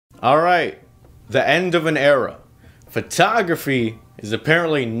Alright, the end of an era. Photography is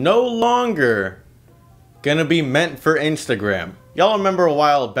apparently no longer gonna be meant for Instagram. Y'all remember a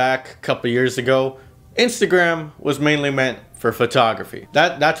while back, a couple years ago, Instagram was mainly meant for photography.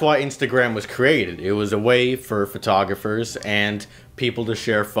 That's why Instagram was created. It was a way for photographers and people to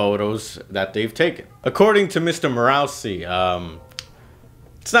share photos that they've taken. According to Mr. Morawski,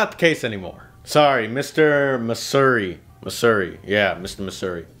 it's not the case anymore. Sorry, Mr. Masuri. Yeah, Mr.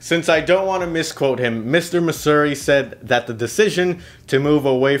 Masuri. Since I don't want to misquote him, Mr. Masuri said that the decision to move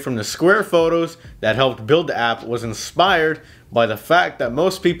away from the square photos that helped build the app was inspired by the fact that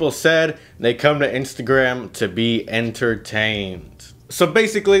most people said they come to Instagram to be entertained. So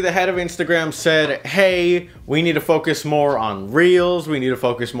basically the head of Instagram said, hey, we need to focus more on reels, we need to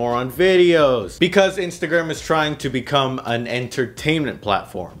focus more on videos, because Instagram is trying to become an entertainment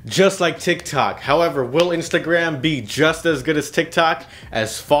platform, just like TikTok. However, will Instagram be just as good as TikTok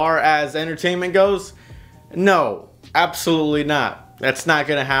as far as entertainment goes? No, absolutely not. That's not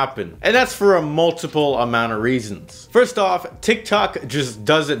gonna happen. And that's for a multiple amount of reasons. First off, TikTok just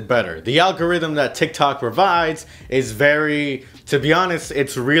does it better. The algorithm that TikTok provides is to be honest,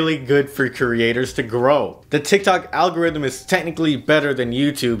 it's really good for creators to grow. The TikTok algorithm is technically better than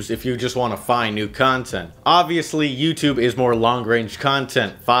YouTube's if you just wanna find new content. Obviously, YouTube is more long-range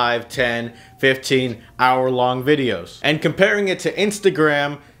content, 5, 10, 15 hour-long videos. And comparing it to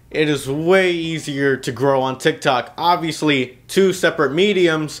Instagram, it is way easier to grow on TikTok. Obviously, two separate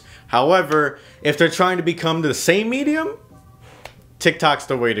mediums. However, if they're trying to become the same medium, TikTok's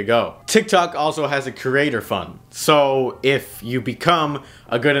the way to go. TikTok also has a creator fund. So if you become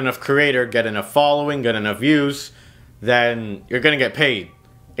a good enough creator, get enough following, get enough views, then you're gonna get paid.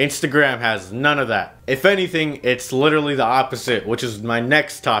 Instagram has none of that. If anything, it's literally the opposite, which is my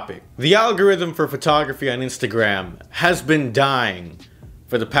next topic. The algorithm for photography on Instagram has been dying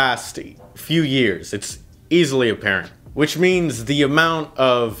for the past few years. It's easily apparent, which means the amount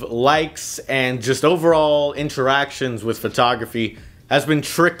of likes and just overall interactions with photography has been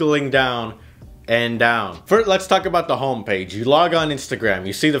trickling down and down. First, let's talk about the homepage. You log on Instagram,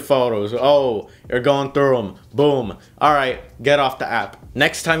 you see the photos, oh, you're going through them, boom. All right, get off the app.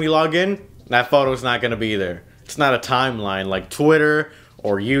 Next time you log in, that photo's not gonna be there. It's not a timeline like Twitter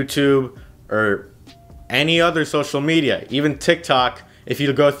or YouTube or any other social media, even TikTok. If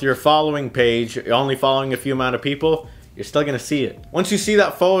you go through your following page, you're only following a few amount of people, you're still gonna see it. Once you see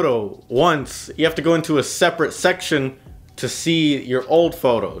that photo once, you have to go into a separate section to see your old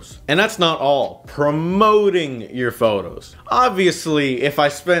photos. And that's not all. Promoting your photos. Obviously, if I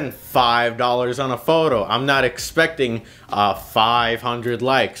spend $5 on a photo, I'm not expecting 500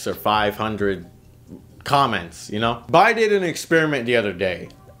 likes or 500 comments, you know? But I did an experiment the other day.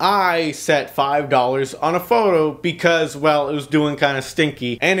 I set $5 on a photo because, well, it was doing kind of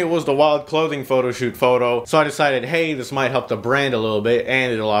stinky and it was the Wild Clothing photo shoot photo. So I decided, hey, this might help the brand a little bit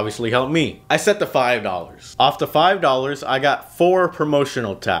and it'll obviously help me. I set the $5. Off the $5, I got 4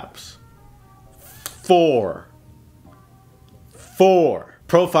 promotional taps. 4.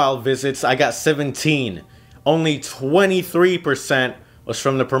 Profile visits, I got 17. Only 23% was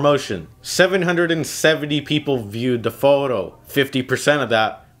from the promotion. 770 people viewed the photo. 50% of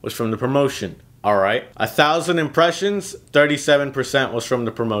that was from the promotion. Alright. 1,000 impressions, 37% was from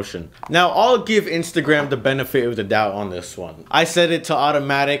the promotion. Now, I'll give Instagram the benefit of the doubt on this one. I set it to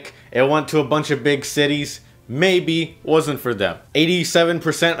automatic. It went to a bunch of big cities. Maybe wasn't for them.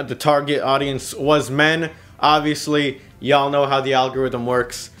 87% of the target audience was men. Obviously, y'all know how the algorithm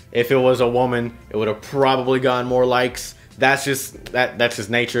works. If it was a woman, it would have probably gotten more likes. That's just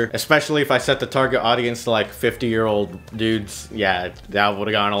nature. Especially if I set the target audience to like 50-year-old dudes. Yeah, that would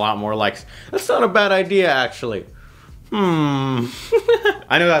have gotten a lot more likes. That's not a bad idea, actually.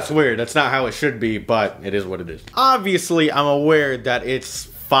 I know that's weird. That's not how it should be, but it is what it is. Obviously, I'm aware that it's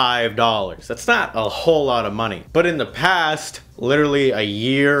 $5. That's not a whole lot of money. But in the past, literally a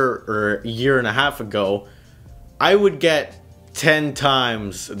year or a year and a half ago, I would get 10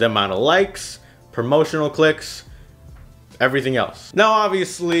 times the amount of likes, promotional clicks, everything else. Now,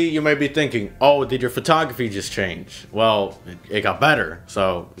 obviously, you may be thinking, oh, did your photography just change? Well, it got better,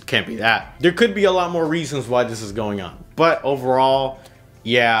 so it can't be that. There could be a lot more reasons why this is going on. But overall,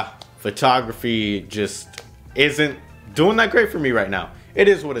 yeah, photography just isn't doing that great for me right now. It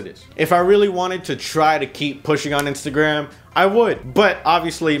is what it is. If I really wanted to try to keep pushing on Instagram, I would. But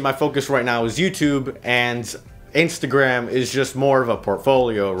obviously, my focus right now is YouTube, and Instagram is just more of a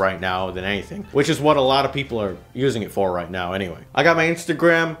portfolio right now than anything, which is what a lot of people are using it for right now anyway. I got my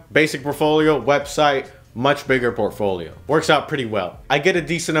Instagram, basic portfolio, website, much bigger portfolio. Works out pretty well. I get a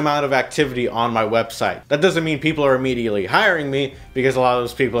decent amount of activity on my website. That doesn't mean people are immediately hiring me, because a lot of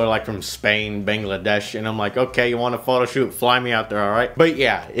those people are like from Spain, Bangladesh, and I'm like, okay, you want a photo shoot? Fly me out there, all right? But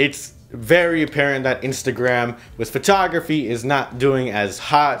yeah, it's very apparent that Instagram with photography is not doing as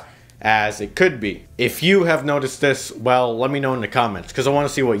hot as it could be. If you have noticed this, well, let me know in the comments, because I want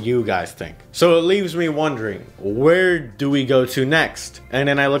to see what you guys think. So it leaves me wondering, where do we go to next? And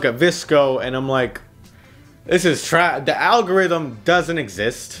then I look at VSCO and I'm like, this is trash. The algorithm doesn't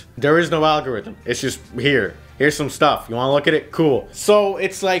exist. There is no algorithm. It's just here. Here's some stuff. You want to look at it? Cool. So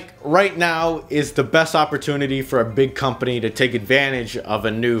it's like right now is the best opportunity for a big company to take advantage of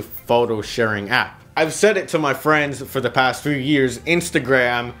a new photo sharing app. I've said it to my friends for the past few years.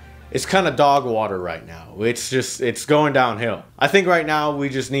 Instagram is kind of dog water right now. It's going downhill. I think right now we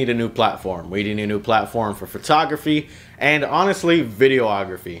just need a new platform. We need a new platform for photography and honestly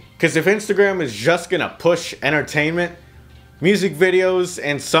videography. Because if Instagram is just gonna push entertainment, music videos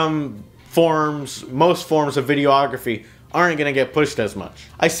and most forms of videography aren't gonna get pushed as much.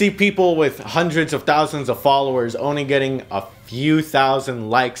 I see people with hundreds of thousands of followers only getting a few thousand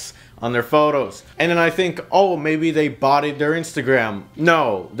likes on their photos. And then I think, oh, maybe they botted their Instagram.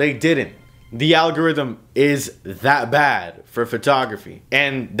 No, they didn't. The algorithm is that bad for photography.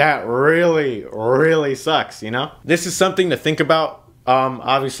 And that really, really sucks, you know? This is something to think about.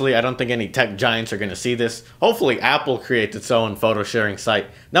 Obviously, I don't think any tech giants are gonna see this. Hopefully, Apple creates its own photo sharing site.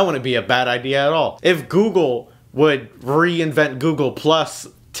 That wouldn't be a bad idea at all. If Google would reinvent Google Plus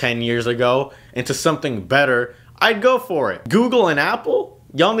 10 years ago into something better, I'd go for it. Google and Apple?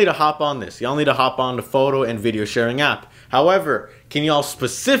 Y'all need to hop on this. Y'all need to hop on the photo and video sharing app. However, can y'all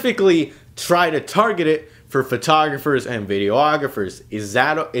specifically try to target it for photographers and videographers? Is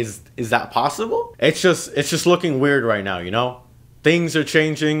that possible? It's just looking weird right now, you know? Things are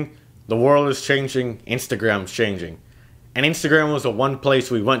changing, the world is changing, Instagram's changing. And Instagram was the one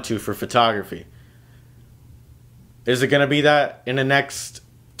place we went to for photography. Is it gonna be that in the next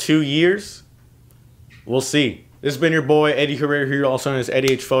 2 years? We'll see. This has been your boy, Eddie Herrera here, also known as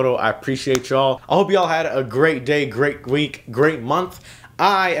Eddie H Photo. I appreciate y'all. I hope y'all had a great day, great week, great month.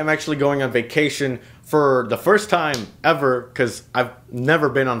 I am actually going on vacation for the first time ever, because I've never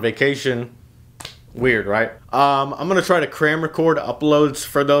been on vacation. Weird, right? I'm going to try to cram record uploads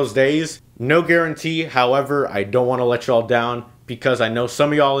for those days. No guarantee, however, I don't want to let y'all down, because I know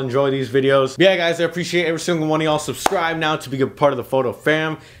some of y'all enjoy these videos. But yeah, guys, I appreciate every single one of y'all. Subscribe now to be a part of the Photo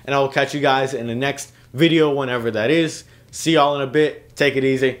Fam, and I will catch you guys in the next video, whenever that is. See y'all in a bit. Take it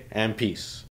easy, and peace.